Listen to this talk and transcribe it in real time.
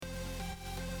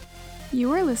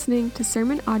You are listening to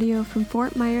sermon audio from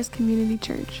Fort Myers Community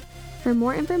Church. For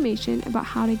more information about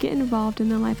how to get involved in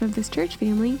the life of this church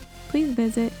family, please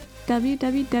visit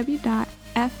www.fmcc.life.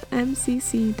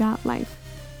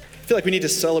 I feel like we need to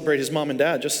celebrate his mom and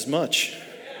dad just as much.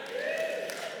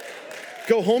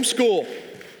 Go homeschool.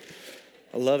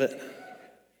 I love it.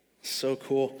 So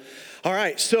cool. All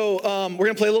right, so we're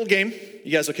going to play a little game.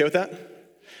 You guys okay with that?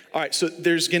 All right, so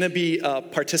there's going to be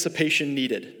participation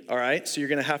needed, all right? So you're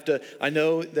going to have to, I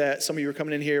know that some of you are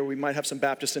coming in here, we might have some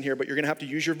Baptists in here, but you're going to have to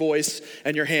use your voice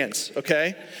and your hands,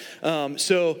 okay?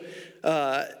 So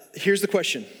here's the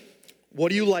question. What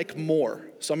do you like more?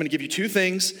 So I'm going to give you two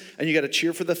things, and you got to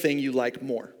cheer for the thing you like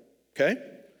more, okay?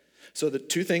 So the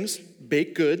two things,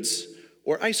 baked goods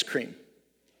or ice cream,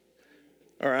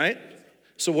 all right?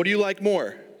 So what do you like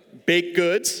more? Baked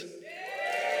goods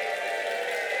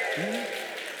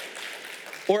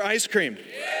or ice cream?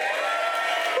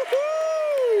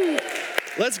 Woo-hoo!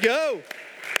 Let's go.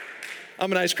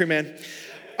 I'm an ice cream man.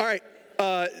 All right,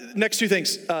 next two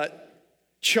things.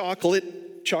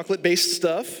 Chocolate-based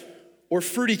stuff or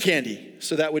fruity candy.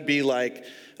 So that would be like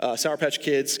Sour Patch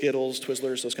Kids, Skittles,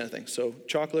 Twizzlers, those kind of things. So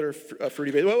chocolate or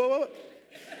fruity-based. Whoa.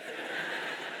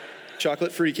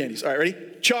 Chocolate, fruity candies. All right, ready?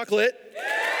 Chocolate.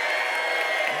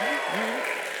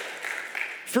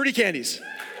 Fruity candies.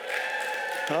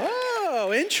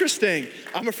 Oh, interesting.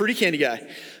 I'm a fruity candy guy.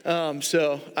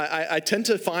 So I tend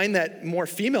to find that more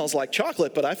females like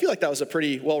chocolate, but I feel like that was a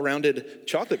pretty well-rounded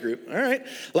chocolate group. All right.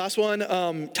 Last one,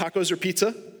 tacos or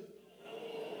pizza.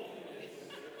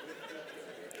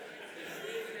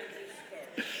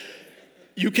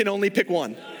 You can only pick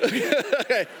one.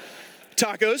 Okay.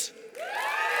 Tacos.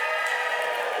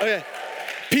 Okay.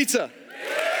 Pizza.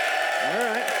 All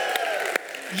right.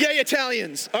 Yay,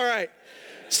 Italians. All right.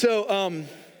 So,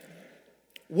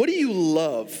 what do you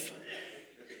love?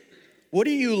 What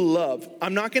do you love?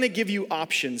 I'm not going to give you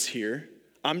options here.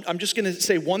 I'm just going to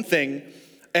say one thing,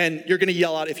 and you're going to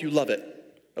yell out if you love it.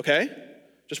 Okay?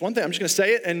 Just one thing. I'm just going to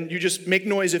say it, and you just make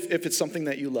noise if it's something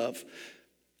that you love.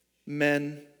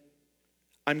 Men,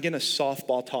 I'm going to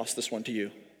softball toss this one to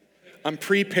you. I'm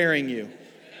preparing you.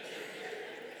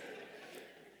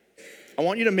 I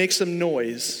want you to make some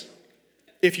noise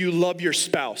if you love your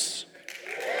spouse.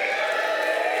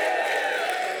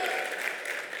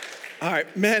 All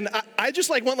right, man, I just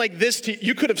went like this to you.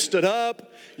 You could have stood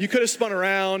up. You could have spun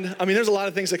around. I mean, there's a lot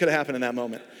of things that could have happened in that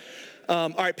moment. All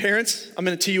right, parents, I'm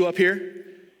going to tee you up here.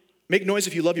 Make noise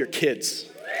if you love your kids.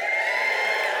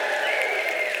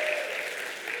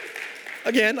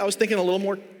 Again, I was thinking a little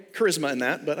more charisma in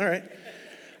that, but all right.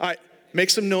 All right, make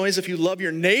some noise if you love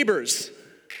your neighbors.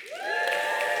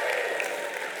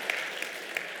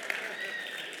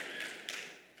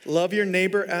 Love your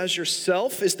neighbor as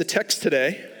yourself is the text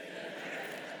today.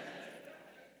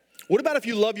 What about if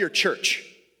you love your church?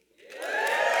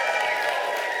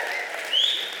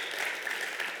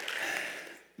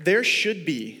 There should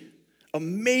be a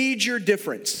major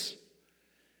difference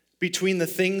between the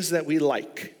things that we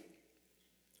like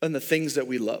and the things that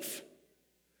we love.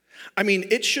 I mean,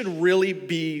 it should really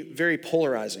be very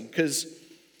polarizing because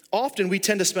often we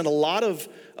tend to spend a lot of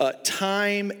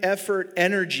time, effort,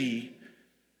 energy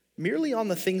merely on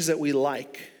the things that we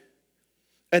like.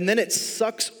 And then it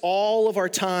sucks all of our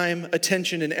time,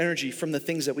 attention, and energy from the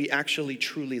things that we actually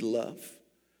truly love.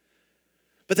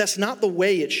 But that's not the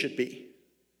way it should be.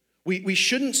 We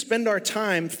shouldn't spend our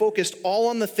time focused all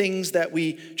on the things that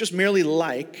we just merely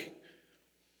like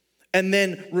and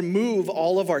then remove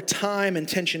all of our time,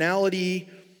 intentionality,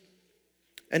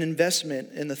 and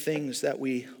investment in the things that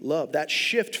we love. That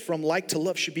shift from like to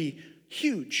love should be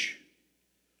huge.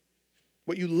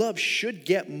 What you love should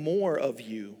get more of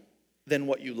you than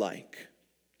what you like.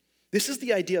 This is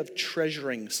the idea of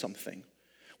treasuring something.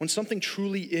 When something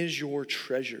truly is your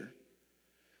treasure,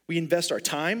 we invest our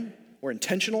time, we're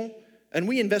intentional, and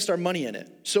we invest our money in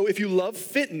it. So if you love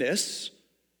fitness,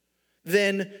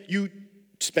 then you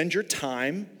spend your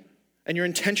time and you're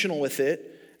intentional with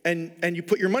it and you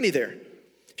put your money there.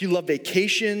 If you love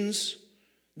vacations,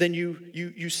 then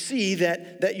you see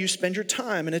that you spend your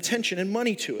time and attention and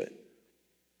money to it.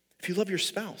 If you love your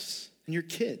spouse and your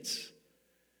kids,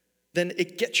 then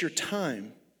it gets your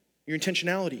time, your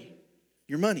intentionality,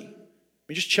 your money. I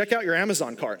mean, just check out your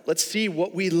Amazon cart. Let's see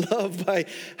what we love by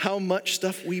how much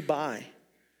stuff we buy.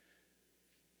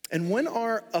 And when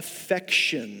our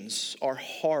affections, our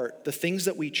heart, the things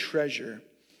that we treasure,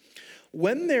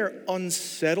 when they're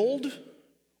unsettled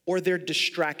or they're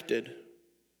distracted,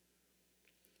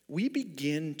 we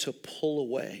begin to pull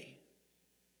away.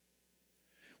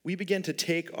 We begin to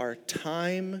take our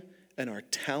time and our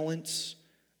talents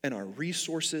and our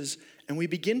resources, and we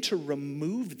begin to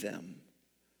remove them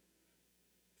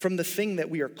from the thing that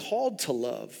we are called to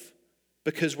love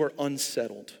because we're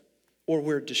unsettled or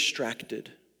we're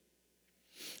distracted.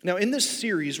 Now, in this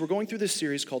series, we're going through this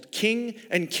series called King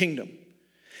and Kingdom.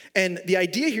 And the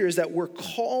idea here is that we're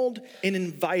called and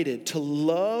invited to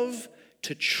love,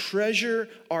 to treasure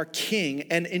our King,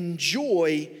 and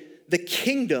enjoy the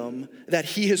kingdom that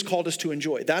he has called us to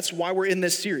enjoy. That's why we're in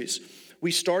this series.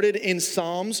 We started in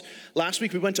Psalms. Last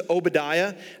week we went to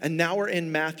Obadiah, and now we're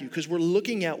in Matthew, because we're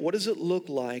looking at what does it look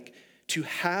like to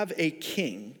have a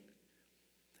king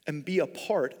and be a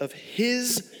part of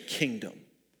his kingdom.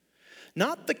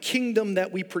 Not the kingdom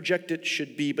that we project it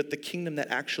should be, but the kingdom that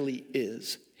actually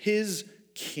is, his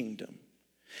kingdom.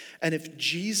 And if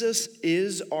Jesus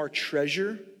is our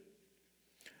treasure,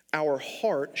 our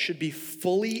heart should be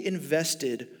fully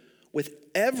invested with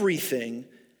everything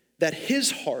that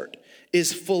his heart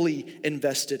is fully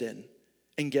invested in.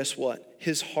 And guess what?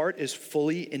 His heart is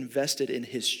fully invested in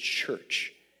his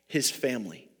church, his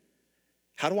family.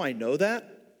 How do I know that?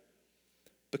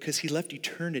 Because he left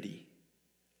eternity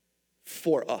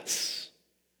for us,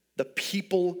 the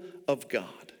people of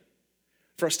God,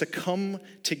 for us to come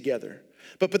together.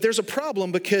 But there's a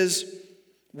problem because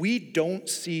we don't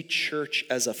see church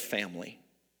as a family.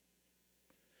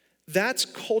 That's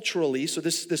culturally, so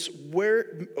this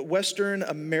Western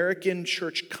American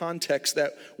church context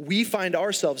that we find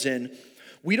ourselves in,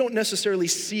 we don't necessarily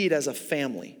see it as a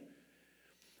family.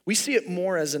 We see it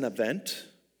more as an event,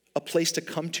 a place to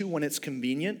come to when it's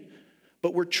convenient,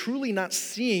 but we're truly not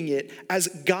seeing it as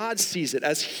God sees it,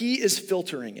 as he is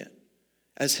filtering it,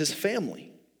 as his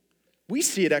family. We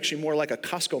see it actually more like a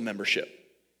Costco membership.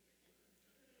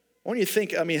 When you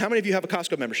think, how many of you have a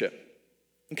Costco membership?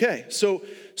 Okay, so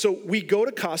we go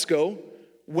to Costco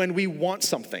when we want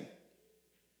something.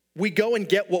 We go and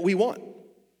get what we want.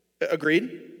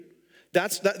 Agreed?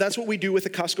 That's what we do with a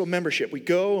Costco membership. We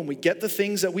go and we get the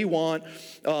things that we want.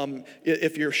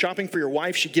 If you're shopping for your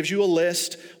wife, she gives you a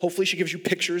list. Hopefully she gives you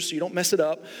pictures so you don't mess it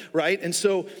up, right? And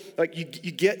so you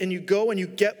get and you go and you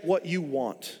get what you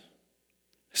want.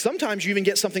 Sometimes you even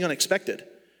get something unexpected,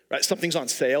 right? Something's on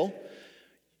sale.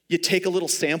 You take a little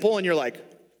sample and you're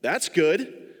like, that's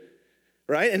good,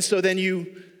 right? And so then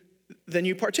you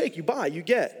partake, you buy, you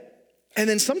get. And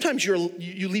then sometimes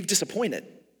you leave disappointed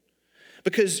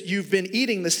because you've been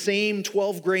eating the same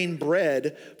 12-grain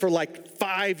bread for like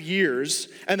 5 years,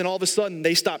 and then all of a sudden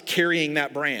they stop carrying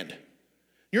that brand.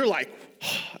 You're like,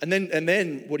 and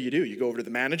then what do? You go over to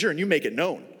the manager and you make it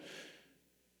known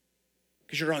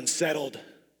because you're unsettled,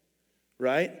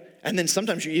 right? And then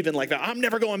sometimes you even like, I'm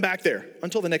never going back there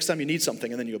until the next time you need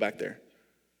something, and then you go back there.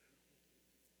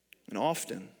 And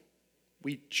often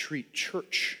we treat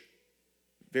church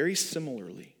very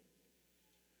similarly.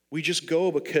 We just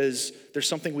go because there's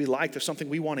something we like, there's something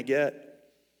we want to get.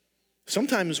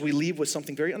 Sometimes we leave with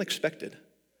something very unexpected.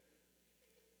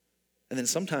 And then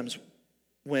sometimes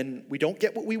when we don't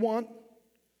get what we want,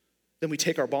 then we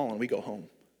take our ball and we go home.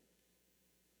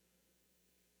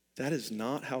 That is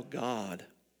not how God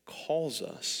calls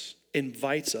us,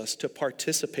 invites us to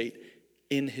participate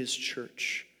in his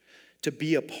church, to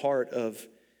be a part of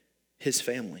his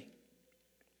family.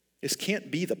 This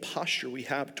can't be the posture we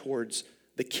have towards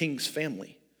the king's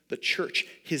family, the church,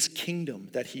 his kingdom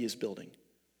that he is building.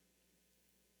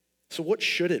 So what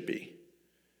should it be?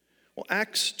 Well,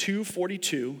 Acts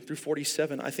 2:42 through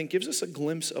 47, I think, gives us a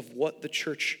glimpse of what the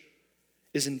church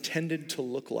is intended to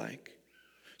look like.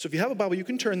 So if you have a Bible, you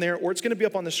can turn there, or it's going to be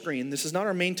up on the screen. This is not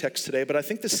our main text today, but I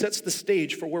think this sets the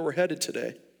stage for where we're headed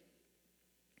today.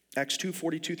 Acts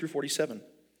 2:42 through 47.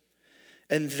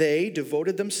 And they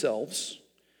devoted themselves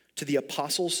to the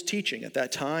apostles' teaching. At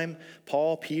that time,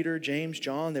 Paul, Peter, James,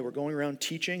 John, they were going around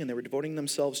teaching, and they were devoting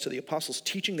themselves to the apostles'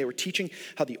 teaching. They were teaching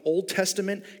how the Old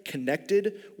Testament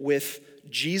connected with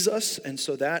Jesus, and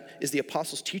so that is the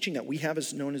apostles' teaching that we have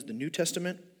is known as the New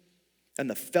Testament. And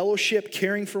the fellowship,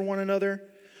 caring for one another,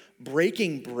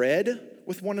 breaking bread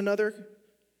with one another,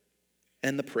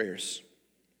 and the prayers.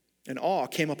 And awe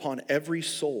came upon every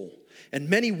soul, and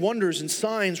many wonders and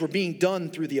signs were being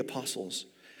done through the apostles.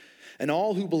 And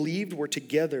all who believed were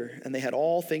together, and they had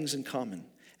all things in common.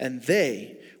 And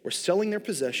they were selling their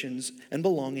possessions and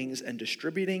belongings and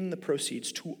distributing the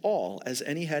proceeds to all as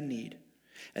any had need.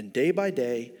 And day by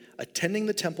day, attending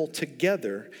the temple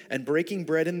together and breaking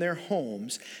bread in their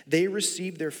homes, they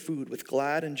received their food with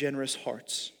glad and generous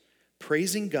hearts,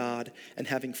 praising God and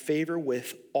having favor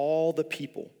with all the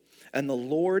people. And the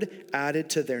Lord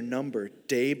added to their number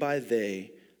day by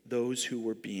day those who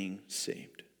were being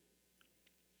saved.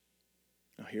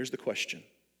 Now here's the question.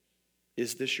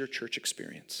 Is this your church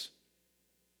experience?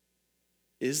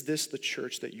 Is this the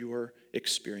church that you are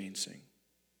experiencing?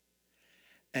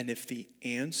 And if the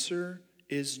answer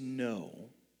is no,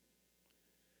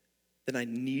 then I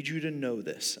need you to know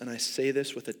this, and I say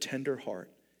this with a tender heart.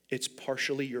 It's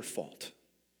partially your fault.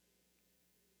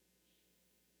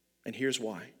 And here's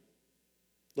why.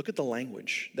 Look at the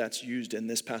language that's used in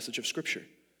this passage of Scripture.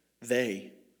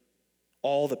 They,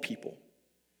 all the people.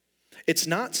 It's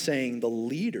not saying the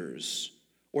leaders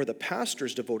or the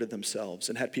pastors devoted themselves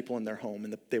and had people in their home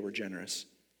and they were generous.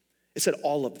 It said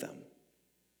all of them.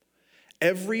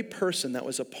 Every person that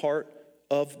was a part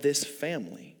of this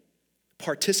family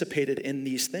participated in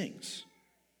these things.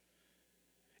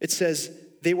 It says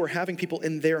they were having people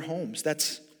in their homes.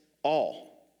 That's all.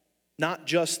 Not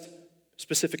just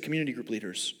specific community group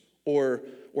leaders or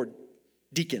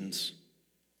deacons.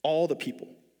 All the people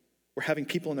were having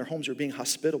people in their homes who were being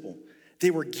hospitable.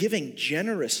 They were giving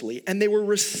generously and they were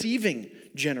receiving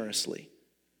generously.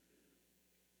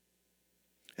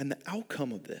 And the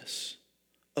outcome of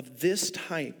this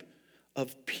type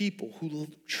of people who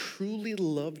truly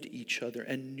loved each other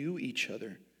and knew each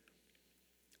other,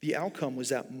 the outcome was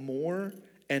that more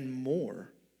and more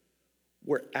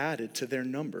were added to their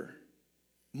number.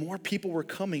 More people were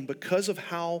coming because of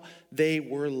how they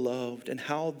were loved and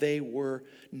how they were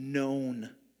known,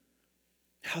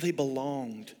 how they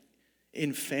belonged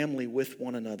in family with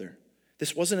one another.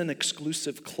 This wasn't an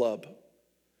exclusive club.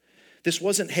 This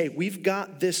wasn't, hey, we've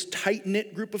got this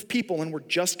tight-knit group of people and we're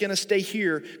just going to stay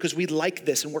here because we like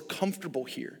this and we're comfortable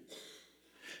here.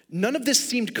 None of this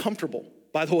seemed comfortable,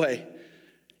 by the way.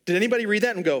 Did anybody read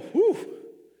that and go, whew,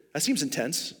 that seems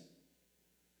intense?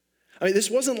 I mean, this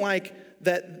wasn't like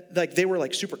that, like they were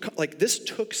like super, like this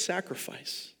took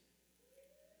sacrifice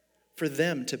for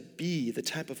them to be the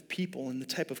type of people and the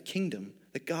type of kingdom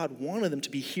that God wanted them to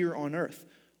be here on earth.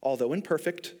 Although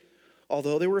imperfect,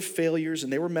 although they were failures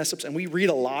and they were mess-ups, and we read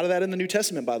a lot of that in the New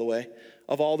Testament, by the way,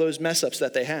 of all those mess-ups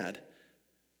that they had.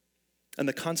 And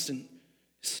the constant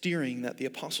steering that the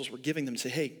apostles were giving them to say,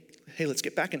 hey, let's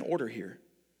get back in order here.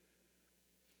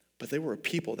 But they were a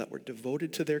people that were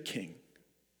devoted to their king.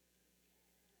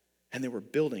 And they were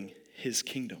building his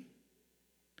kingdom.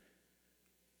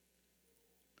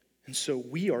 And so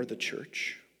we are the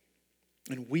church.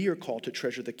 And we are called to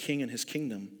treasure the king and his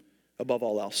kingdom above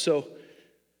all else. So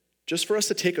just for us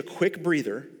to take a quick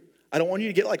breather, I don't want you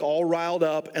to get like all riled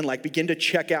up and like begin to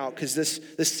check out because this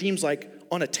seems like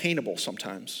unattainable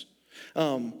sometimes.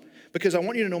 Because I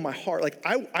want you to know my heart. Like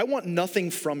I want nothing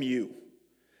from you.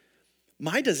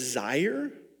 My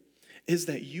desire is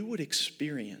that you would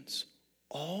experience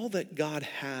all that God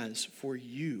has for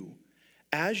you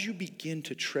as you begin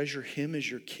to treasure him as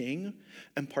your king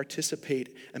and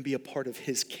participate and be a part of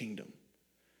his kingdom.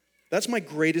 That's my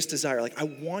greatest desire. Like, I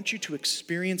want you to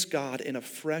experience God in a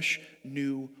fresh,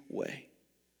 new way.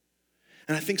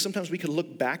 And I think sometimes we could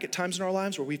look back at times in our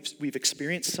lives where we've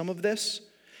experienced some of this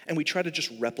and we try to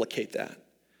just replicate that.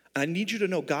 And I need you to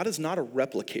know God is not a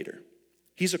replicator.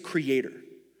 He's a creator.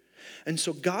 And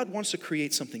so God wants to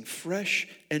create something fresh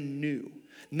and new,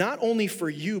 not only for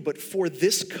you, but for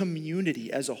this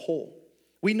community as a whole.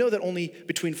 We know that only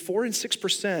between 4 and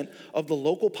 6% of the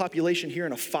local population here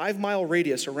in a 5-mile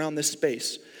radius around this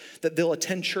space, that they'll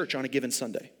attend church on a given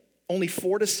Sunday. Only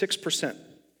 4 to 6%.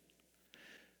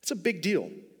 That's a big deal.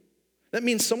 That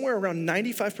means somewhere around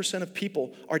 95% of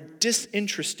people are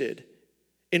disinterested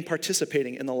in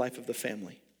participating in the life of the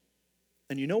family.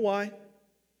 And you know why?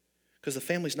 Because the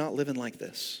family's not living like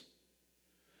this.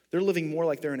 They're living more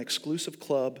like they're an exclusive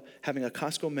club, having a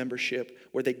Costco membership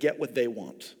where they get what they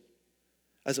want,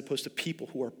 as opposed to people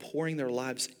who are pouring their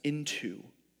lives into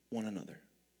one another.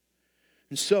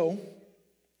 And so,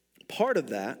 part of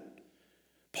that,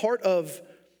 part of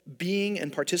being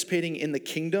and participating in the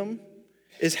kingdom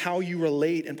is how you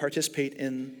relate and participate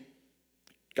in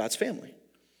God's family.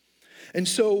 And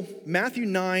so Matthew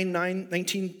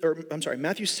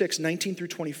 6, 19 through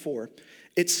 24,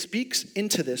 it speaks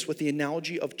into this with the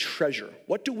analogy of treasure.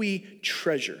 What do we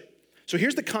treasure? So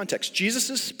here's the context. Jesus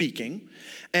is speaking,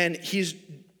 and he's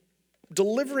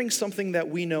delivering something that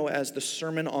we know as the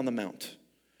Sermon on the Mount.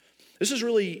 This is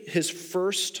really his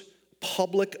first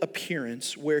public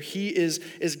appearance where he is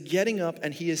getting up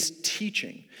and he is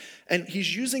teaching. And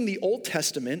he's using the Old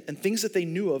Testament and things that they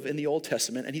knew of in the Old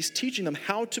Testament, and he's teaching them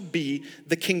how to be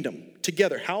the kingdom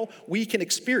together, how we can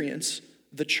experience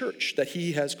the church that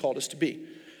he has called us to be.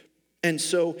 And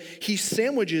so he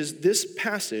sandwiches this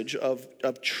passage of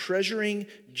treasuring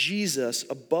Jesus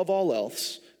above all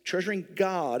else, treasuring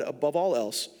God above all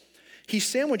else. He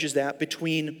sandwiches that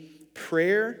between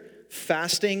prayer,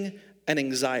 fasting, and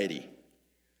anxiety.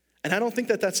 And I don't think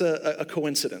that that's a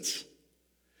coincidence.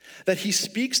 that he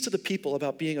speaks to the people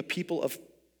about being a people of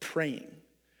praying,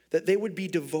 that they would be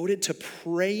devoted to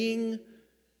praying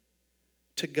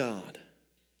to God,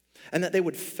 and that they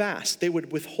would fast. They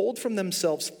would withhold from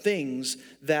themselves things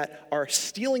that are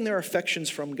stealing their affections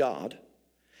from God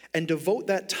and devote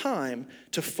that time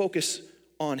to focus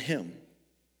on him.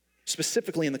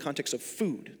 Specifically in the context of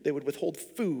food. They would withhold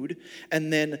food,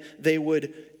 and then they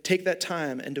would take that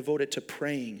time and devote it to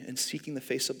praying and seeking the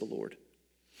face of the Lord.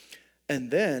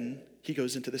 And then he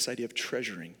goes into this idea of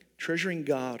treasuring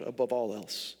God above all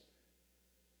else.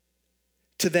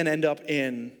 To then end up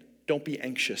in, don't be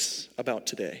anxious about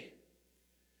today.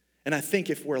 And I think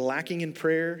if we're lacking in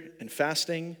prayer and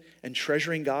fasting and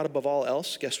treasuring God above all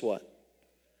else, guess what?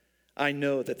 I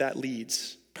know that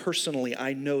leads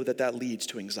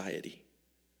to anxiety.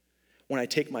 When I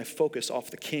take my focus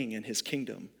off the king and his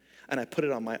kingdom and I put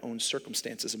it on my own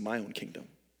circumstances and my own kingdom,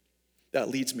 that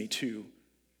leads me to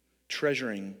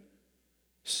treasuring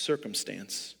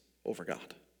circumstance over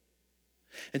God.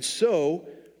 And so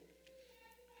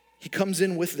he comes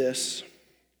in with this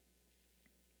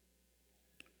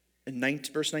in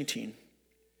verse 19,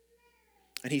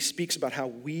 and he speaks about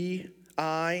how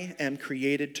I am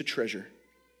created to treasure.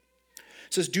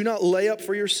 It says, do not lay up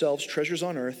for yourselves treasures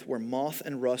on earth where moth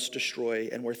and rust destroy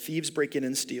and where thieves break in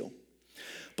and steal.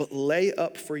 But lay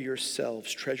up for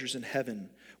yourselves treasures in heaven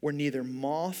where neither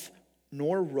moth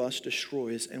nor rust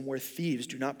destroys and where thieves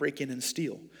do not break in and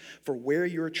steal. For where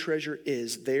your treasure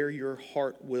is, there your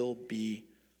heart will be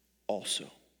also.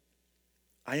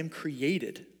 I am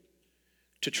created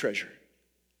to treasure.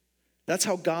 That's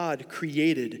how God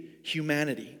created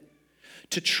humanity.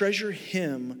 To treasure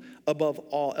him above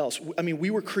all else. I mean,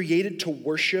 we were created to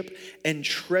worship and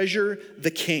treasure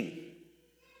the king.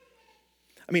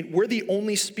 I mean, we're the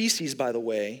only species, by the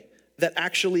way, that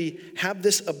actually have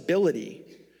this ability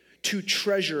to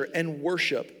treasure and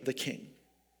worship the king.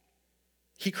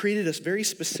 He created us very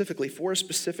specifically for a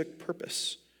specific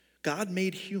purpose. God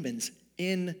made humans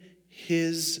in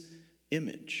his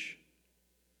image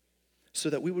so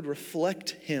that we would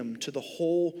reflect him to the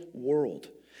whole world.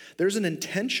 There's an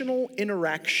intentional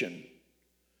interaction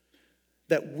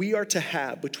that we are to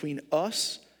have between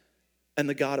us and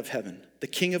the God of heaven, the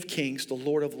King of Kings, the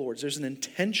Lord of Lords. There's an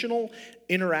intentional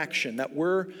interaction that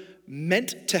we're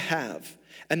meant to have,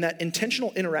 and that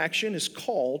intentional interaction is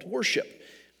called worship.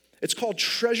 It's called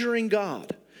treasuring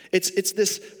God. It's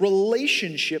this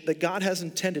relationship that God has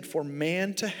intended for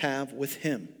man to have with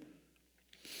him.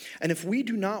 And if we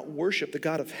do not worship the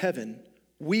God of heaven,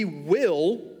 we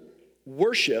will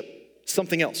worship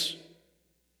something else.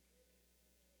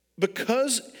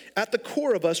 Because at the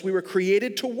core of us, we were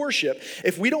created to worship.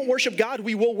 If we don't worship God,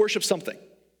 we will worship something.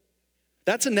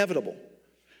 That's inevitable.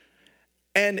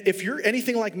 And if you're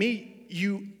anything like me,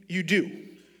 you do.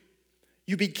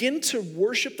 You begin to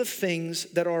worship the things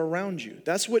that are around you.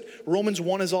 That's what Romans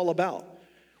 1 is all about.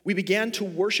 We began to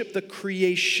worship the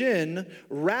creation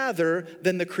rather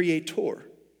than the creator.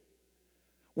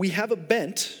 We have a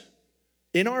bent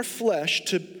in our flesh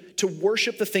to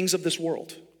worship the things of this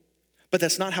world. But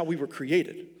that's not how we were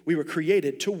created. We were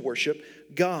created to worship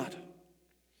God.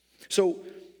 So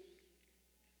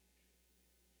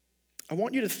I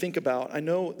want you to think about, I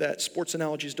know that sports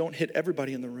analogies don't hit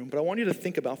everybody in the room, but I want you to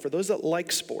think about, for those that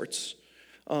like sports,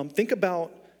 think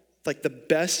about like the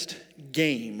best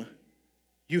game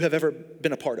you have ever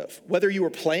been a part of. Whether you were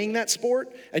playing that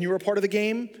sport and you were a part of the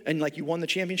game and like you won the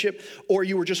championship, or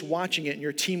you were just watching it and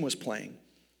your team was playing.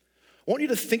 I want you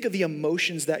to think of the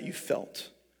emotions that you felt.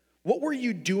 What were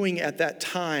you doing at that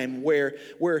time where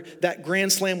that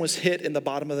grand slam was hit in the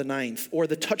bottom of the ninth, or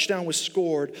the touchdown was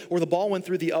scored, or the ball went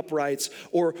through the uprights,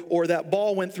 or that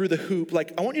ball went through the hoop?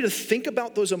 Like, I want you to think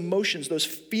about those emotions, those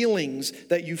feelings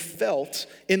that you felt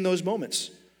in those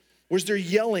moments. Was there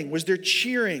yelling? Was there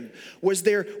cheering? Was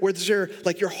there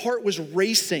like your heart was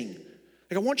racing?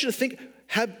 Like, I want you to think,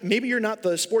 maybe you're not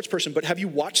the sports person, but have you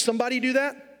watched somebody do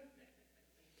that?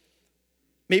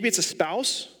 Maybe it's a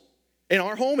spouse. In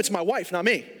our home, it's my wife, not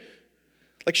me.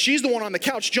 Like, she's the one on the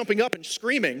couch jumping up and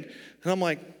screaming. And I'm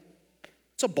like,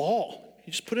 it's a ball.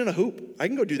 You just put it in a hoop. I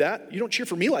can go do that. You don't cheer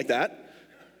for me like that.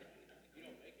 You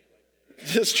don't make it like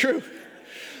that. It's true.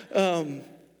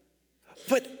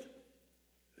 But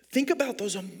think about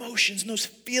those emotions and those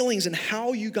feelings and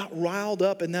how you got riled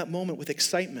up in that moment with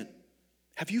excitement.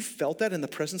 Have you felt that in the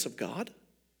presence of God?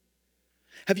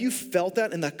 Have you felt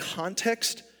that in the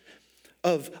context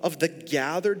of the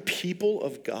gathered people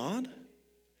of God?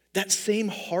 That same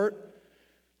heart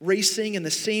racing and the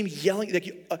same yelling,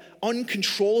 like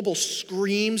uncontrollable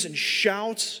screams and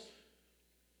shouts.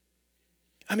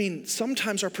 I mean,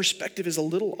 sometimes our perspective is a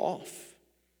little off.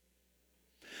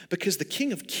 Because the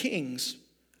King of Kings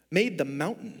made the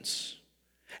mountains.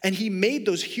 And he made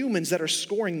those humans that are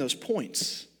scoring those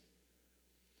points.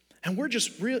 And we're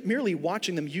just merely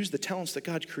watching them use the talents that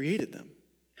God created them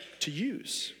to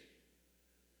use.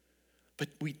 But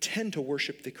we tend to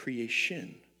worship the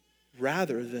creation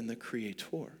rather than the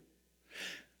creator.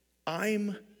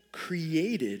 I'm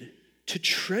created to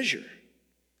treasure.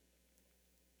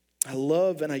 I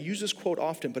love, and I use this quote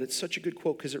often, but it's such a good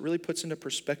quote because it really puts into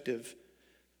perspective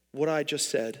what I just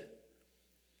said.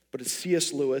 But it's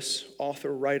C.S. Lewis,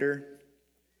 author, writer,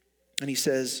 and he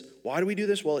says, why do we do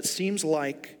this? Well, it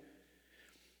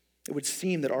would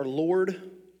seem that our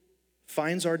Lord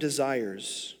finds our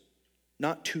desires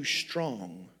not too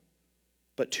strong,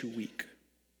 but too weak.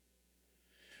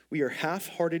 We are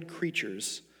half-hearted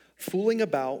creatures fooling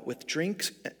about with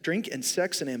drink and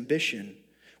sex and ambition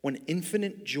when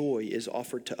infinite joy is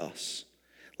offered to us,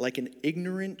 like an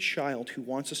ignorant child who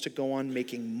wants us to go on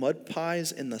making mud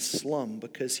pies in the slum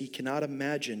because he cannot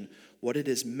imagine what it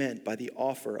is meant by the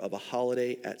offer of a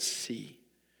holiday at sea.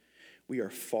 We are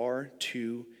far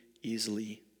too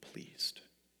easily pleased.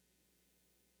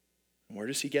 And where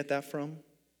does he get that from?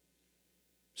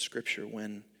 Scripture,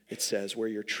 when it says, where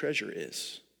your treasure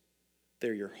is,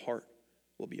 there your heart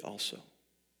will be also.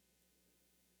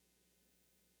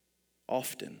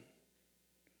 Often,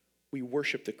 we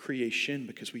worship the creation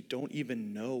because we don't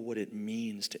even know what it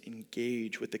means to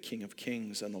engage with the King of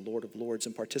Kings and the Lord of Lords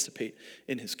and participate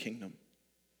in his kingdom.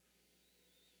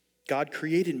 God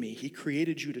created me. He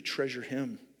created you to treasure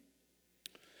him.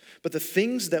 But the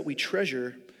things that we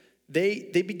treasure,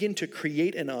 they begin to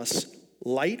create in us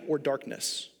light or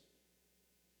darkness.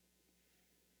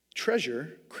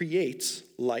 Treasure creates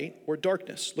light or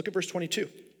darkness. Look at verse 22.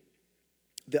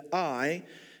 The eye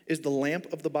is the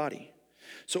lamp of the body.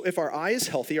 So if our eye is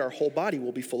healthy, our whole body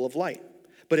will be full of light.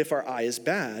 But if our eye is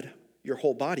bad, your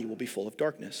whole body will be full of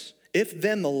darkness. If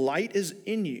then the light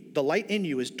in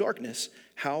you is darkness,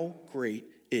 how great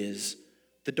is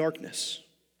the darkness?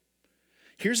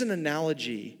 Here's an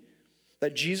analogy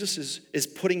that Jesus is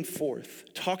putting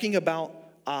forth, talking about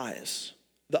eyes,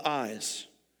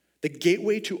 the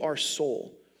gateway to our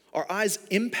soul. Our eyes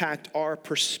impact our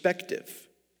perspective.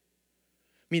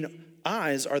 I mean,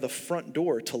 eyes are the front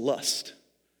door to lust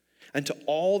and to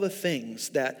all the things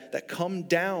that come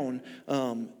down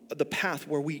the path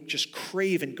where we just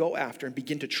crave and go after and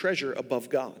begin to treasure above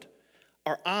God.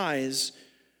 Our eyes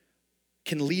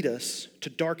can lead us to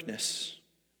darkness,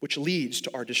 which leads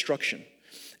to our destruction.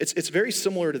 It's very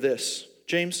similar to this.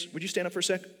 James, would you stand up for a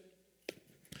sec?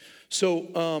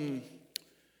 So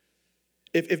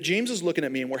if James is looking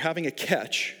at me and we're having a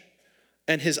catch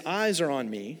and his eyes are on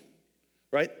me,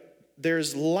 right?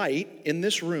 There's light in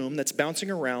this room that's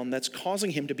bouncing around that's causing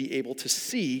him to be able to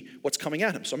see what's coming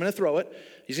at him. So I'm going to throw it.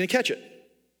 He's going to catch it.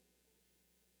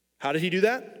 How did he do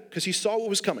that? Because he saw what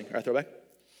was coming. All right, throw it back.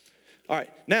 All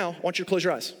right, now I want you to close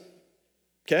your eyes.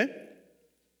 Okay?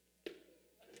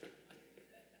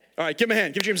 All right, give him a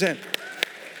hand. Give James a hand.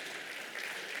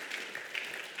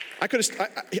 I could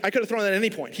have thrown that at any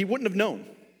point. He wouldn't have known.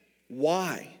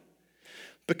 Why?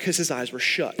 Because his eyes were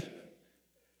shut.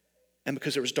 And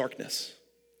because there was darkness.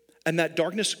 And that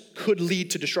darkness could lead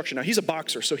to destruction. Now, he's a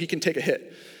boxer, so he can take a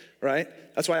hit, right?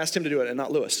 That's why I asked him to do it and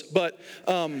not Lewis. But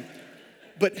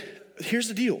here's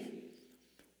the deal.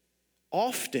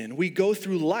 Often we go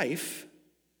through life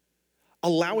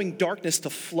allowing darkness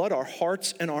to flood our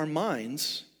hearts and our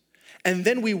minds, and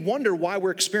then we wonder why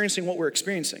we're experiencing what we're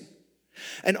experiencing.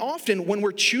 And often when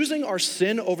we're choosing our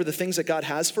sin over the things that God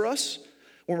has for us,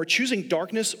 when we're choosing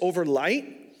darkness over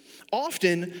light,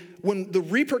 often when the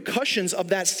repercussions of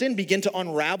that sin begin to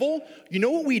unravel, you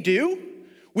know what we do?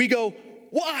 We go,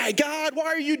 why, God, why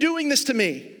are you doing this to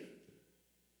me?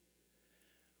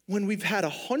 When we've had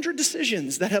 100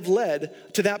 decisions that have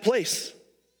led to that place.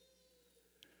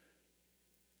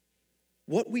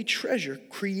 What we treasure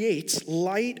creates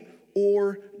light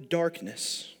or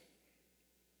darkness.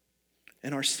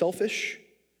 And our selfish,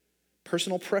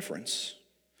 personal preference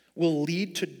will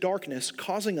lead to darkness,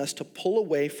 causing us to pull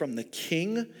away from the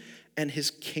King and his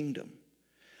kingdom.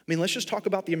 I mean, let's just talk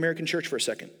about the American church for a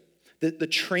second. The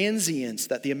transience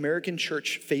that the American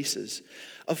church faces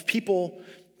of people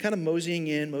kind of moseying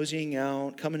in, moseying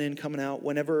out, coming in, coming out,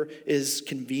 whenever is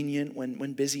convenient,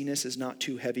 when busyness is not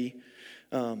too heavy.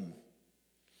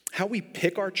 How we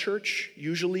pick our church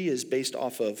usually is based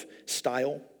off of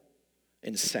style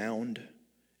and sound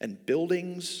and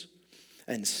buildings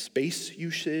and space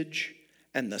usage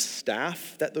and the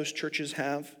staff that those churches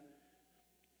have.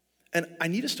 And I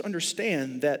need us to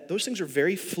understand that those things are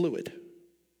very fluid.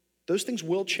 Those things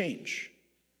will change.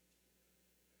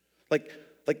 Like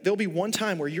Like there'll be one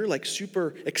time where you're like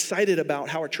super excited about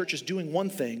how our church is doing one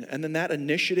thing, and then that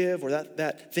initiative or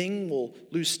that thing will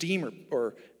lose steam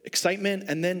or excitement,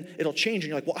 and then it'll change, and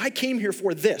you're like, well, I came here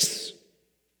for this.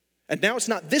 And now it's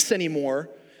not this anymore,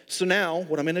 so now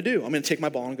what I'm gonna do, I'm gonna take my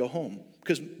ball and go home.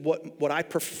 Because what I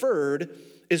preferred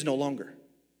is no longer.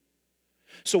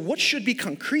 So what should be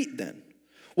concrete then?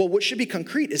 Well, what should be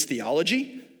concrete is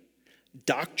theology,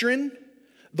 doctrine,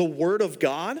 the Word of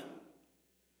God,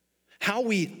 how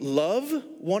we love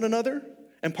one another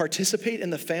and participate in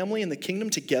the family and the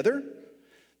kingdom together.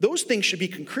 Those things should be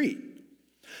concrete.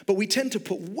 But we tend to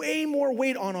put way more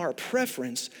weight on our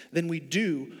preference than we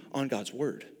do on God's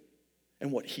Word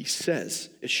and what He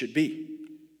says it should be.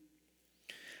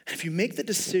 And if you make the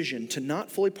decision to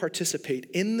not fully participate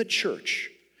in the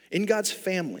church, in God's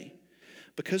family,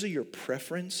 because of your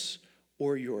preference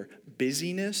or your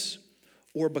busyness,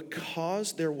 or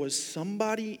because there was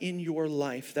somebody in your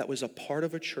life that was a part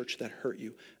of a church that hurt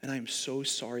you, and I am so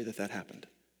sorry that happened.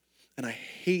 And I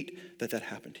hate that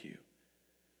happened to you.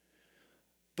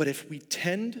 But if we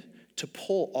tend to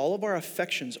pull all of our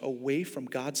affections away from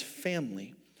God's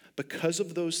family because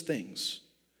of those things,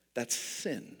 that's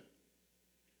sin.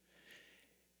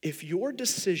 If your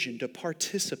decision to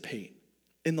participate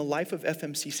in the life of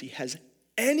FMCC has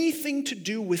anything to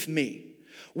do with me,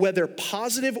 whether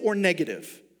positive or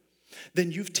negative,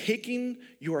 then you've taken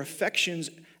your affections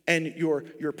and your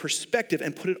perspective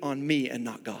and put it on me and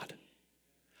not God.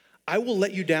 I will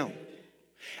let you down.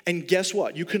 And guess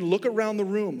what? You can look around the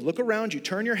room, look around you,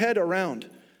 turn your head around.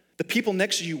 The people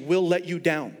next to you will let you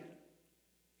down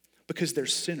because they're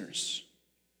sinners.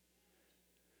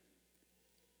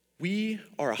 We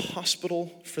are a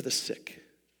hospital for the sick,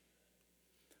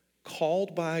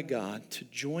 called by God to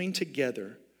join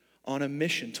together on a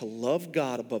mission to love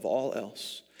God above all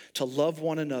else, to love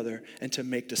one another, and to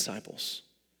make disciples.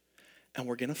 And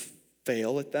we're going to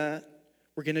fail at that.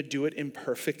 We're going to do it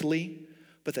imperfectly,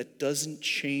 but that doesn't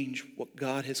change what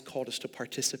God has called us to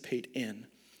participate in,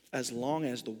 as long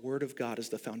as the Word of God is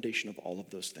the foundation of all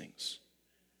of those things.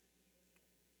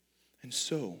 And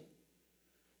so,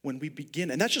 when we begin,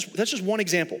 and that's just one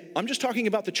example. I'm just talking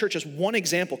about the church as one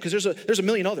example, because there's a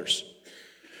million others.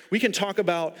 We can talk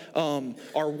about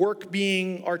our work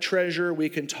being our treasure. We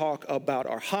can talk about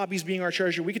our hobbies being our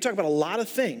treasure. We can talk about a lot of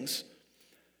things.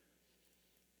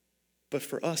 But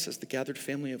for us as the gathered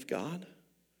family of God,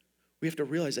 we have to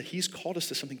realize that He's called us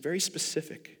to something very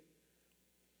specific.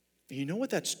 And you know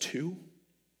what that's to?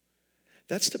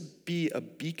 That's to be a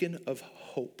beacon of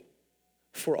hope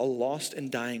for a lost and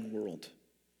dying world.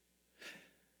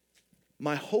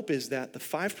 My hope is that the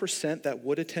 5% that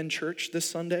would attend church this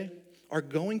Sunday are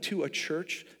going to a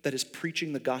church that is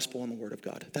preaching the gospel and the Word of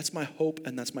God. That's my hope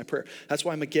and that's my prayer. That's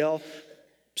why Miguel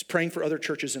is praying for other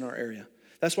churches in our area.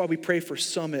 That's why we pray for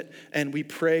Summit and we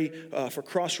pray for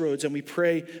Crossroads and we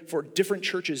pray for different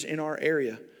churches in our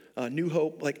area. New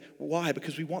Hope, why?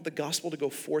 Because we want the gospel to go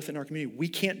forth in our community. We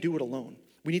can't do it alone.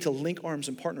 We need to link arms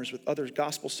and partners with other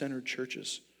gospel-centered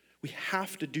churches. We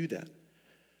have to do that.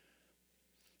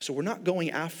 So we're not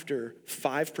going after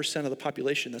 5% of the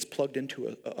population that's plugged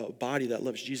into a body that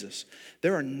loves Jesus.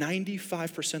 There are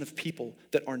 95% of people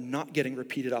that are not getting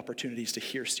repeated opportunities to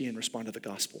hear, see, and respond to the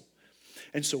gospel.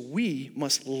 And so we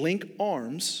must link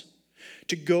arms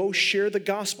to go share the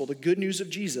gospel, the good news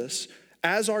of Jesus,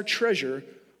 as our treasure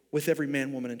with every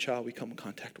man, woman, and child we come in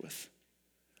contact with.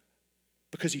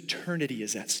 Because eternity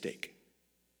is at stake.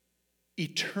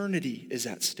 Eternity is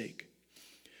at stake.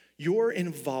 Your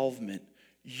involvement,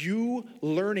 you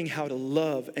learning how to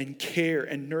love and care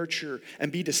and nurture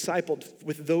and be discipled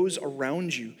with those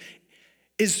around you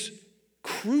is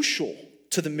crucial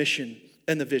to the mission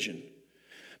and the vision.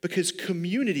 Because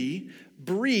community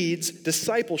breeds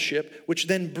discipleship, which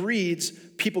then breeds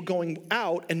people going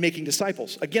out and making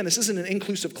disciples. Again, this isn't an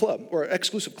inclusive club or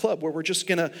exclusive club where we're just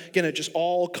gonna just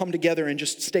all come together and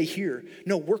just stay here.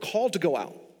 No, we're called to go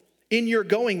out. In your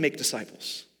going, make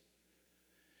disciples.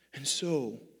 And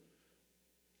so,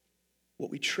 what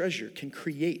we treasure can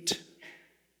create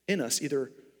in us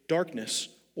either darkness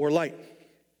or light.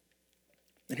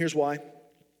 And here's why.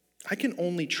 I can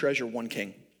only treasure one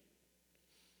king.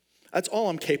 That's all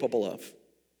I'm capable of.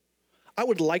 I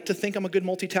would like to think I'm a good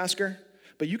multitasker,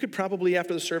 but you could probably,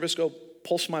 after the service, go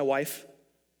pulse my wife.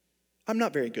 I'm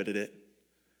not very good at it.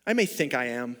 I may think I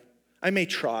am. I may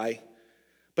try.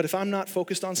 But if I'm not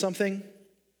focused on something,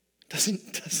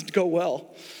 it doesn't go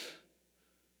well.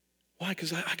 Why?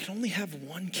 Because I can only have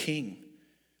one king.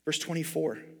 Verse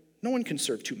 24, no one can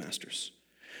serve two masters.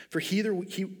 For either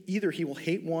he will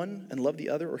hate one and love the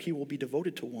other, or he will be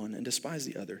devoted to one and despise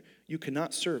the other. You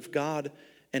cannot serve God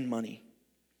and money.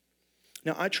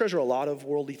 Now, I treasure a lot of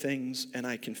worldly things, and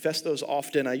I confess those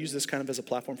often. I use this kind of as a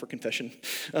platform for confession.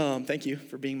 Thank you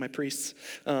for being my priests.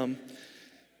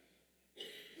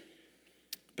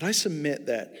 But I submit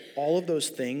that all of those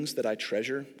things that I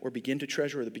treasure or begin to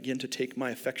treasure or that begin to take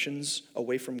my affections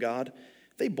away from God,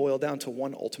 they boil down to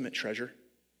one ultimate treasure: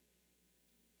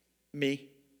 me.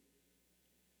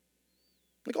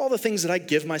 Like all the things that I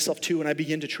give myself to and I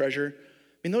begin to treasure, I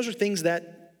mean, those are things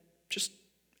that just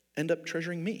end up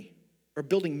treasuring me or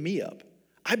building me up.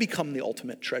 I become the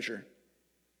ultimate treasure.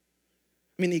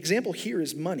 I mean, the example here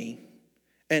is money.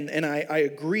 And I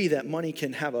agree that money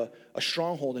can have a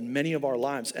stronghold in many of our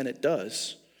lives, and it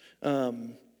does.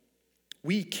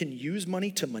 We can use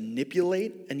money to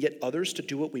manipulate and get others to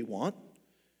do what we want.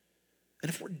 And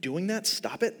if we're doing that,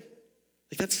 stop it.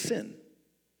 Like, that's sin.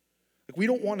 Like, we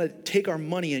don't want to take our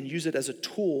money and use it as a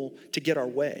tool to get our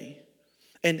way.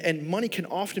 And money can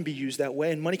often be used that way,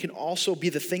 and money can also be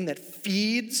the thing that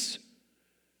feeds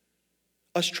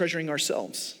us treasuring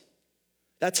ourselves.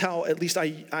 That's how, at least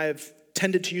I've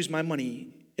tended to use my money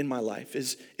in my life,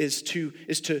 is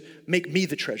to make me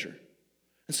the treasure.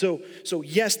 And so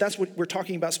yes, that's what we're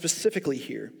talking about specifically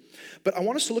here. But I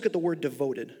want us to look at the word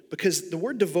devoted, because the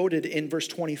word devoted in verse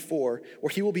 24, where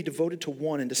he will be devoted to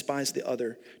one and despise the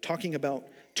other, talking about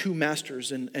two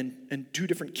masters and two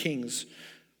different kings.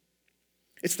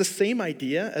 It's the same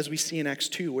idea as we see in Acts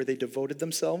 2, where they devoted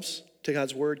themselves to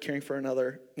God's word, caring for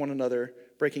one another,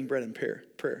 breaking bread and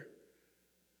prayer.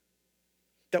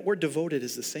 That word devoted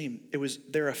is the same. It was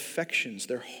their affections,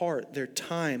 their heart, their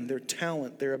time, their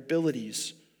talent, their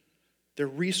abilities, their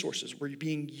resources were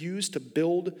being used to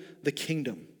build the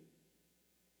kingdom.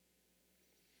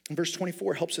 And verse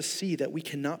 24 helps us see that we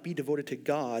cannot be devoted to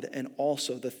God and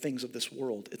also the things of this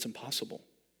world. It's impossible.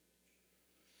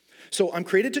 So I'm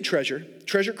created to treasure.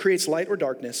 Treasure creates light or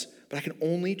darkness, but I can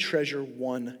only treasure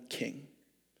one king.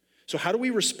 So how do we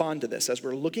respond to this? As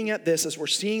we're looking at this, as we're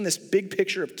seeing this big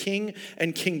picture of king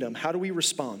and kingdom, how do we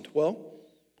respond? Well,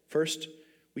 first,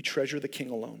 we treasure the king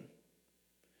alone.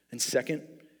 And second,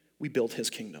 we build his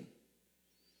kingdom.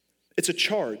 It's a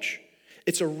charge.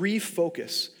 It's a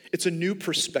refocus. It's a new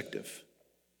perspective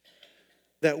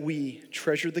that we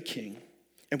treasure the king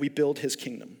and we build his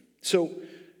kingdom. So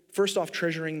first off,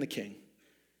 treasuring the king.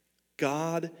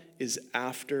 God is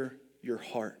after your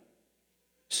heart.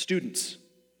 Students,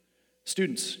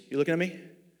 you looking at me?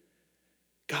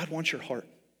 God wants your heart.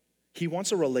 He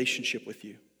wants a relationship with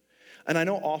you. And I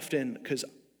know often, because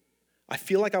I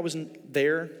feel like I wasn't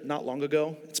there not long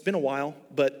ago. It's been a while,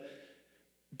 but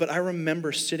I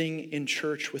remember sitting in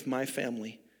church with my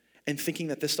family and thinking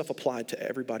that this stuff applied to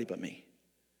everybody but me.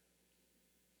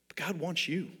 But God wants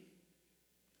you.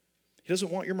 He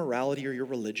doesn't want your morality or your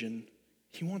religion.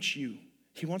 He wants you.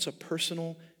 He wants a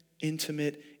personal,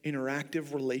 intimate,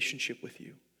 interactive relationship with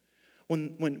you.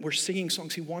 When we're singing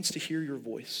songs, he wants to hear your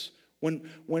voice. When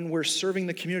we're serving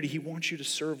the community, he wants you to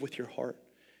serve with your heart.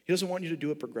 He doesn't want you to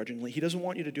do it begrudgingly. He doesn't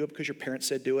want you to do it because your parents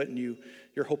said do it and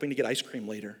you're hoping to get ice cream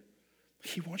later.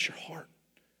 He wants your heart.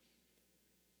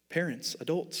 Parents,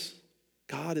 adults,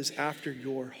 God is after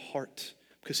your heart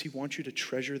because he wants you to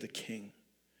treasure the king.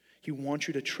 He wants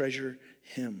you to treasure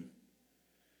him.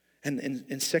 And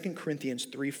in 2 Corinthians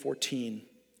 3:14,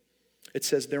 it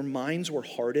says, their minds were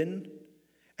hardened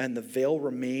and the veil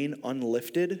remained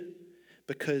unlifted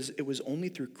because it was only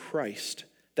through Christ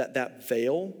that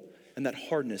veil and that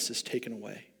hardness is taken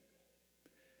away.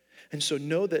 And so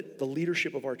know that the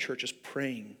leadership of our church is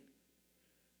praying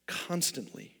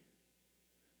constantly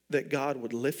that God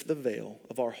would lift the veil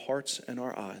of our hearts and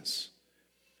our eyes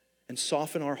and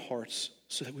soften our hearts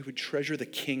so that we would treasure the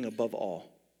king above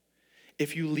all.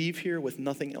 If you leave here with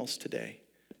nothing else today,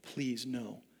 please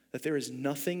know that there is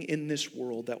nothing in this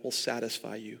world that will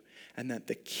satisfy you and that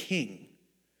the king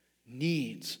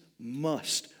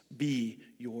must be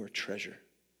your treasure.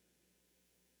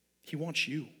 He wants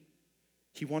you.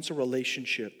 He wants a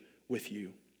relationship with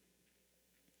you.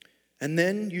 And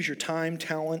then use your time,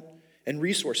 talent, and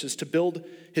resources to build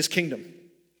his kingdom.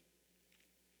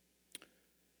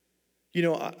 You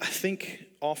know, I think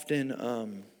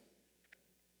often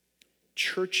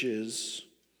churches,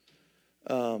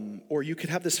 or you could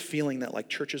have this feeling that like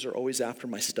churches are always after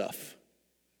my stuff.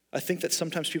 I think that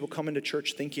sometimes people come into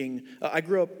church thinking, I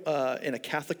grew up in a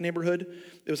Catholic neighborhood.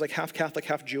 It was like half Catholic,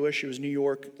 half Jewish. It was New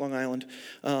York, Long Island.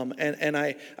 And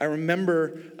I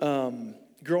remember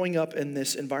growing up in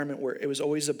this environment where it was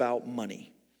always about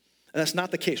money. And that's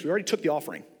not the case. We already took the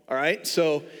offering, all right?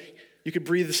 So you could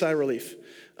breathe a sigh of relief.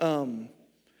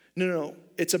 No.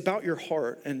 It's about your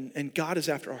heart, and God is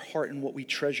after our heart and what we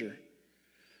treasure.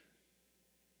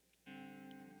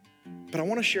 But I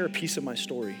want to share a piece of my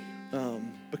story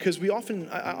because we often,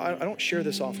 I don't share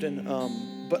this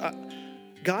often, but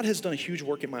God has done a huge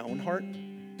work in my own heart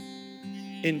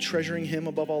in treasuring him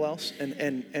above all else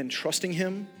and trusting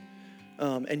him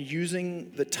and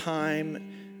using the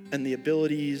time and the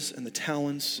abilities and the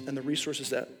talents and the resources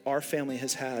that our family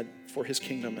has had for his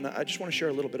kingdom. And I just want to share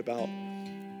a little bit about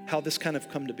how this kind of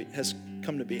has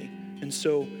come to be. And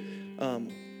so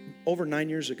over 9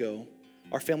 years ago,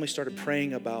 our family started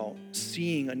praying about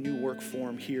seeing a new work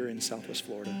form here in Southwest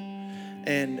Florida.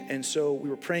 And so we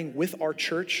were praying with our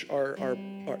church.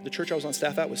 The church I was on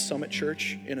staff at was Summit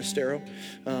Church in Estero.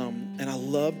 And I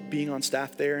loved being on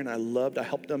staff there, and I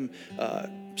helped them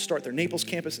start their Naples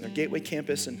campus and their Gateway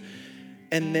campus.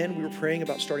 And then we were praying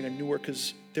about starting a new work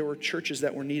because there were churches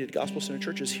that were needed, gospel center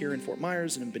churches here in Fort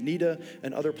Myers and in Bonita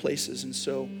and other places. And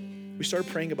so we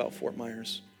started praying about Fort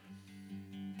Myers.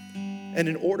 And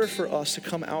in order for us to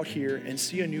come out here and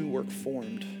see a new work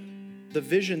formed, the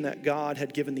vision that God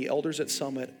had given the elders at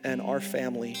Summit and our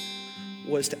family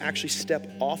was to actually step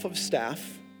off of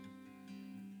staff,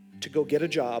 to go get a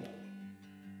job,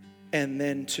 and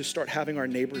then to start having our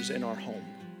neighbors in our home.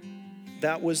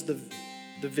 That was the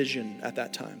vision at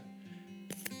that time.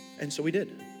 And so we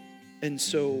did. And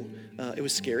so it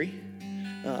was scary.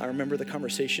 I remember the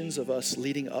conversations of us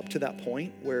leading up to that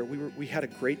point where we had a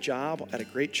great job at a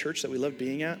great church that we loved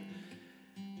being at.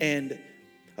 And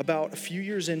about a few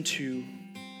years into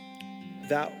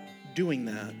doing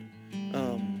that,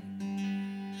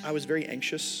 I was very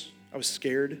anxious. I was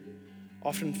scared,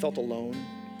 often felt alone.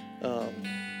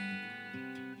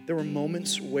 There were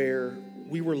moments where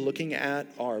we were looking at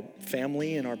our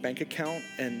family and our bank account,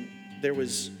 and there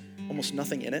was almost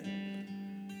nothing in it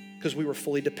because we were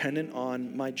fully dependent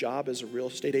on my job as a real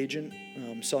estate agent,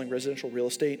 selling residential real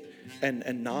estate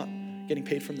and not getting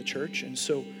paid from the church. And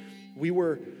so we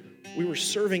were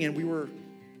serving, and we were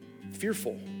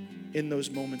fearful in those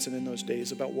moments and in those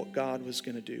days about what God was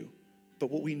going to do.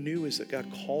 But what we knew is that God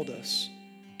called us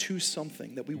to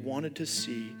something, that we wanted to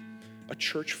see a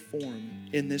church form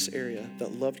in this area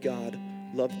that loved God,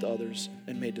 loved others,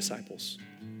 and made disciples.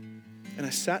 And I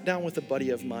sat down with a buddy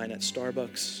of mine at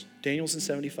Starbucks, Daniels in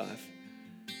 75.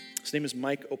 His name is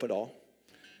Mike Opadal.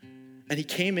 And he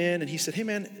came in and he said, "Hey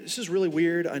man, this is really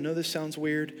weird. I know this sounds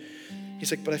weird."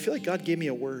 He's like, "But I feel like God gave me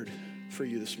a word for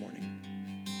you this morning."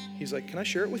 He's like, "Can I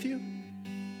share it with you?"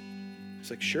 He's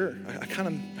like, "Sure, I kind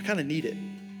of need it."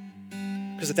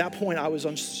 Because at that point, I was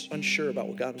unsure about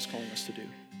what God was calling us to do,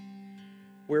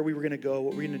 where we were going to go,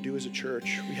 what we were going to do as a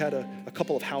church. We had a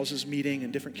couple of houses meeting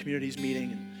and different communities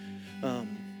meeting.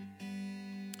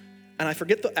 And I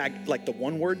forget the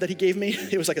one word that he gave me.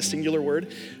 It was like a singular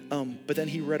word. But then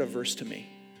he read a verse to me.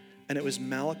 And it was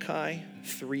Malachi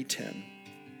 3:10.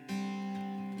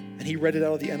 And he read it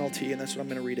out of the NLT, and that's what I'm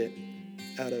going to read it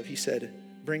out of. He said,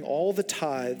 "Bring all the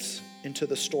tithes into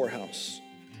the storehouse,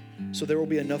 so there will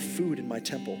be enough food in my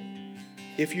temple.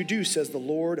 If you do, says the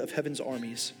Lord of heaven's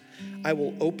armies, I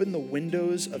will open the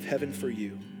windows of heaven for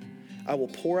you. I will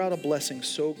pour out a blessing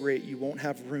so great you won't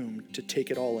have room to take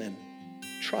it all in.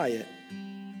 Try it.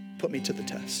 Put me to the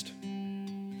test."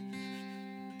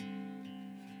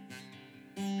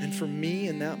 And for me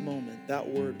in that moment, that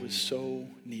word was so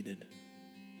needed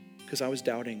because I was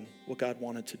doubting what God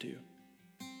wanted to do.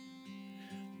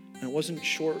 And it wasn't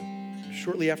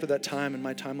shortly after that time, and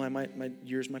my timeline, my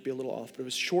years might be a little off, but it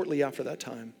was shortly after that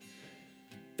time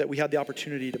that we had the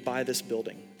opportunity to buy this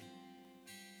building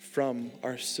from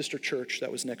our sister church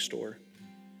that was next door.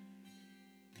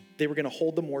 They were going to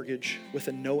hold the mortgage with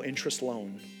a no-interest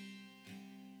loan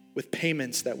with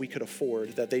payments that we could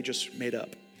afford that they just made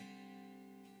up.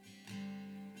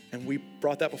 And we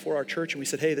brought that before our church, and we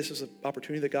said, "Hey, this is an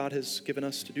opportunity that God has given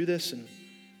us to do this." And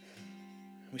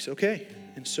we said, "Okay."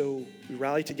 And so we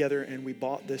rallied together, and we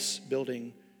bought this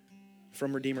building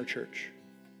from Redeemer Church.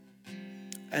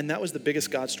 And that was the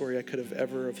biggest God story I could have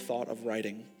ever thought of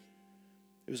writing.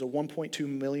 It was a $1.2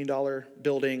 million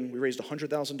building. We raised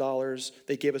 $100,000.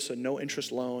 They gave us a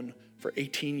no-interest loan for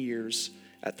 18 years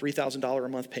at $3,000 a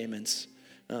month payments.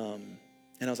 And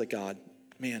I was like, "God,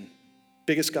 man,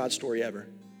 biggest God story ever."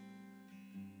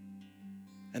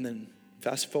 And then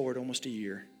fast forward almost a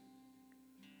year,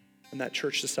 and that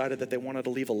church decided that they wanted to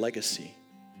leave a legacy.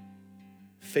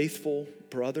 Faithful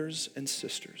brothers and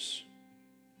sisters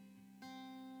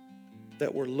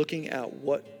that were looking at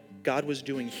what God was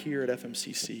doing here at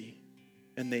FMCC,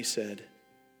 and they said,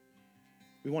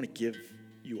 "We want to give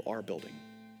you our building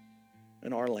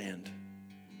and our land.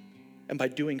 And by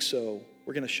doing so,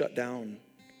 we're going to shut down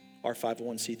our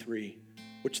 501c3,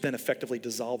 which then effectively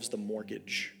dissolves the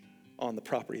mortgage on the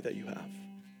property that you have."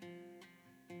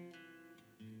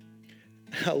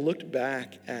 I looked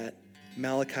back at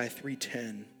Malachi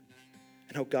 3:10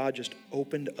 and how God just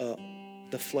opened up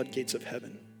the floodgates of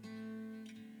heaven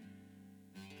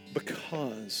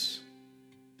because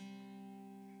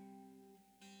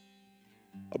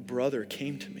a brother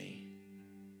came to me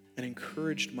and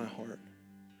encouraged my heart.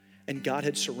 And God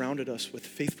had surrounded us with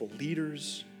faithful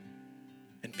leaders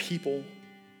and people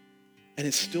and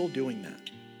is still doing that.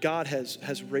 God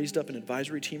has raised up an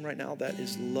advisory team right now that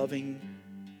is loving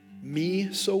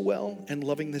me so well and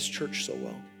loving this church so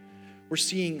well. We're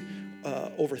seeing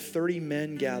over 30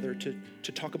 men gather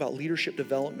to talk about leadership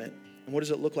development and what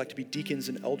does it look like to be deacons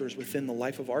and elders within the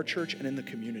life of our church and in the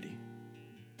community.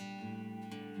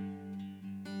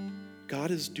 God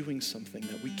is doing something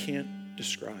that we can't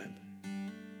describe.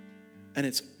 And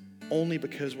it's only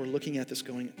because we're looking at this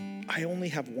going, I only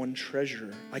have one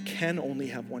treasure. I can only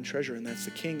have one treasure, and that's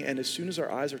the King. And as soon as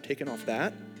our eyes are taken off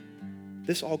that,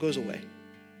 this all goes away.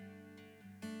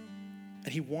 And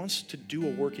he wants to do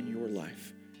a work in your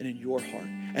life and in your heart.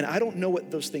 And I don't know what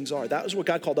those things are. That was what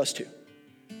God called us to.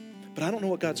 But I don't know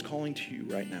what God's calling to you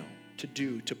right now to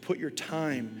do, to put your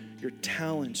time, your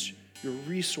talents, your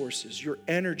resources, your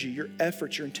energy, your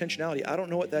efforts, your intentionality. I don't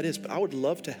know what that is, but I would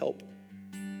love to help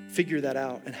figure that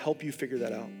out and help you figure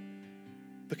that out.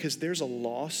 Because there's a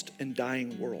lost and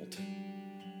dying world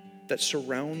that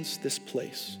surrounds this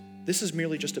place. This is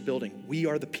merely just a building. We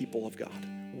are the people of God.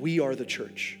 We are the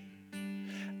church.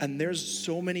 And there's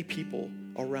so many people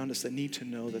around us that need to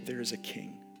know that there is a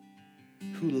King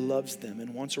who loves them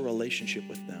and wants a relationship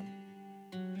with them.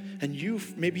 And you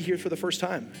may be here for the first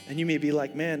time, and you may be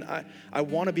like, man, I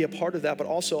want to be a part of that, but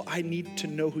also I need to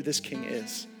know who this King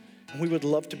is. And we would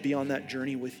love to be on that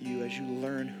journey with you as you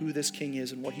learn who this King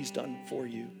is and what he's done for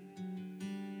you.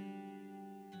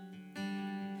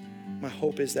 My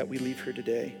hope is that we leave here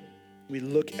today. We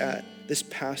look at this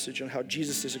passage on how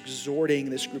Jesus is exhorting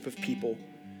this group of people,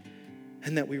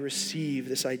 and that we receive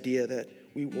this idea that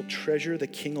we will treasure the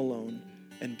King alone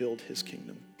and build his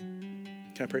kingdom.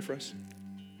 Can I pray for us?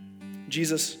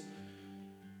 Jesus,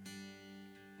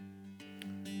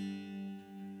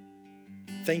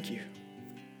 thank you.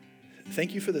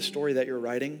 Thank you for the story that you're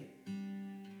writing.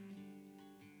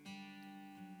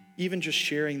 Even just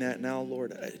sharing that now,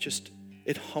 Lord,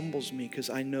 it humbles me because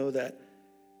I know that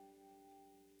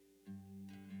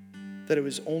it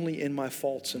was only in my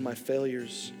faults and my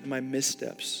failures and my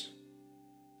missteps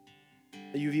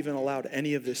that you've even allowed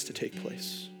any of this to take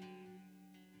place.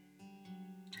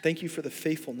 Thank you for the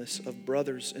faithfulness of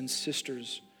brothers and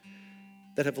sisters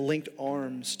that have linked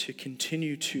arms to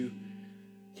continue to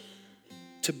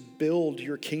build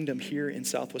your kingdom here in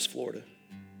Southwest Florida.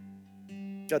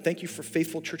 God, thank you for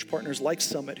faithful church partners like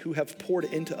Summit who have poured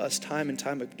into us time and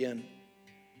time again.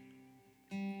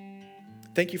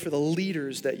 Thank you for the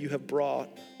leaders that you have brought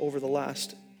over the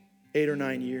last 8 or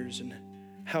 9 years and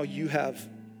how you have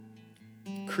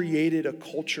created a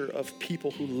culture of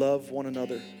people who love one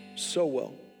another so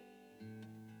well.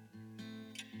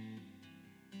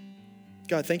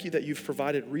 God, thank you that you've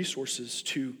provided resources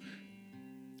to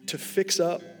fix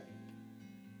up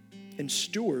and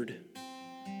steward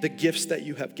the gifts that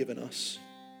you have given us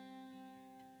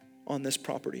on this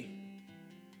property.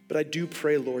 But I do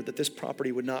pray, Lord, that this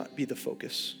property would not be the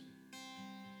focus,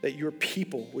 that your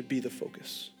people would be the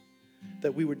focus,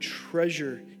 that we would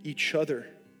treasure each other,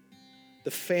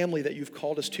 the family that you've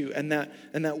called us to, and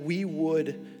that we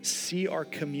would see our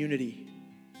community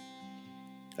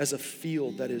as a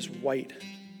field that is white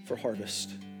for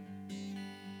harvest.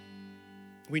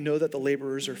 We know that the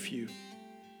laborers are few,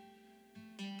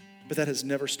 but that has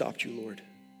never stopped you, Lord.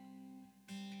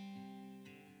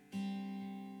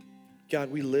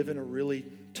 God, we live in a really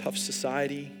tough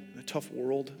society, a tough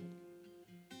world.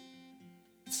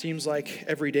 It seems like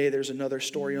every day there's another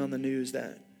story on the news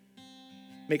that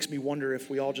makes me wonder if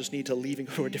we all just need to leave and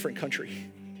go to a different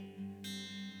country.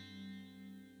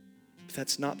 If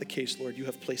that's not the case, Lord, you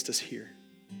have placed us here.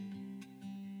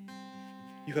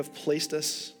 You have placed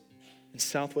us in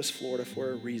Southwest Florida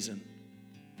for a reason.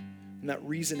 And that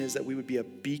reason is that we would be a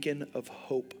beacon of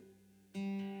hope,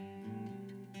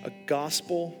 a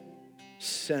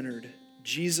gospel-centered,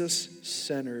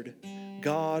 Jesus-centered,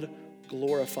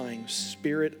 God-glorifying,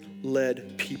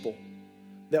 Spirit-led people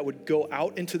that would go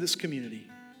out into this community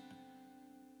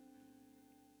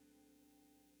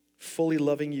fully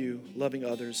loving you, loving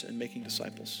others, and making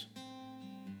disciples.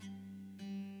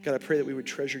 God, I pray that we would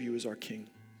treasure you as our King.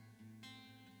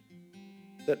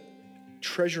 That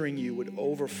treasuring you would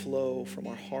overflow from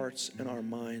our hearts and our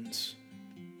minds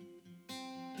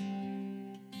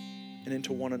and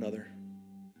into one another.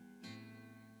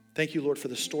 Thank you, Lord, for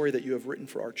the story that you have written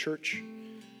for our church.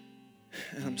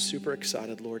 And I'm super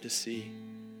excited, Lord, to see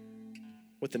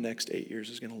what the next 8 years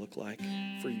is going to look like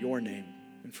for your name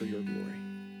and for your glory.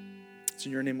 It's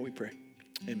in your name that we pray.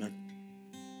 Amen.